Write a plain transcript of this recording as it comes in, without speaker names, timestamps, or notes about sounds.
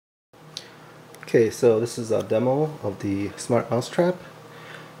Okay, so this is a demo of the Smart Mousetrap.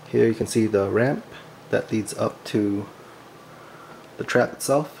 Here you can see the ramp that leads up to the trap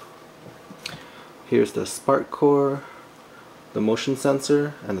itself. Here's the Spark Core, the motion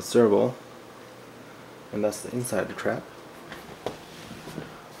sensor, and the servo. And that's the inside of the trap.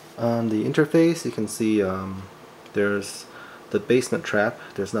 On the interface you can see there's the basement trap.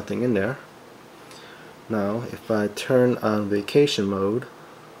 There's nothing in there. Now if I turn on vacation mode,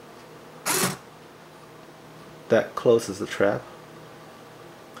 that closes the trap.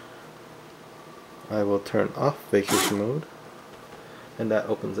 I will turn off vacation mode and that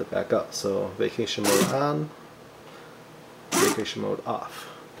opens it back up. So vacation mode on, vacation mode off.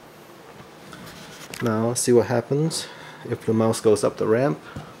 Now let's see what happens if the mouse goes up the ramp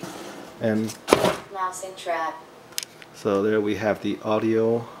and mouse in trap. So there we have the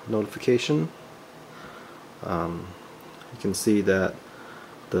audio notification. You can see that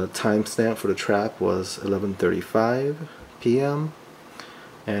the timestamp for the trap was 11:35 p.m.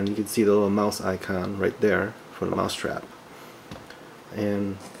 and you can see the little mouse icon right there for the mousetrap.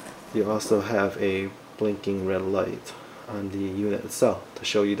 And you also have a blinking red light on the unit itself to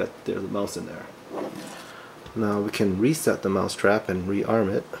show you that there's a mouse in there. Now we can reset the mousetrap and rearm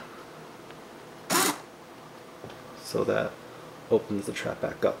it, so that opens the trap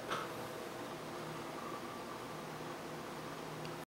back up.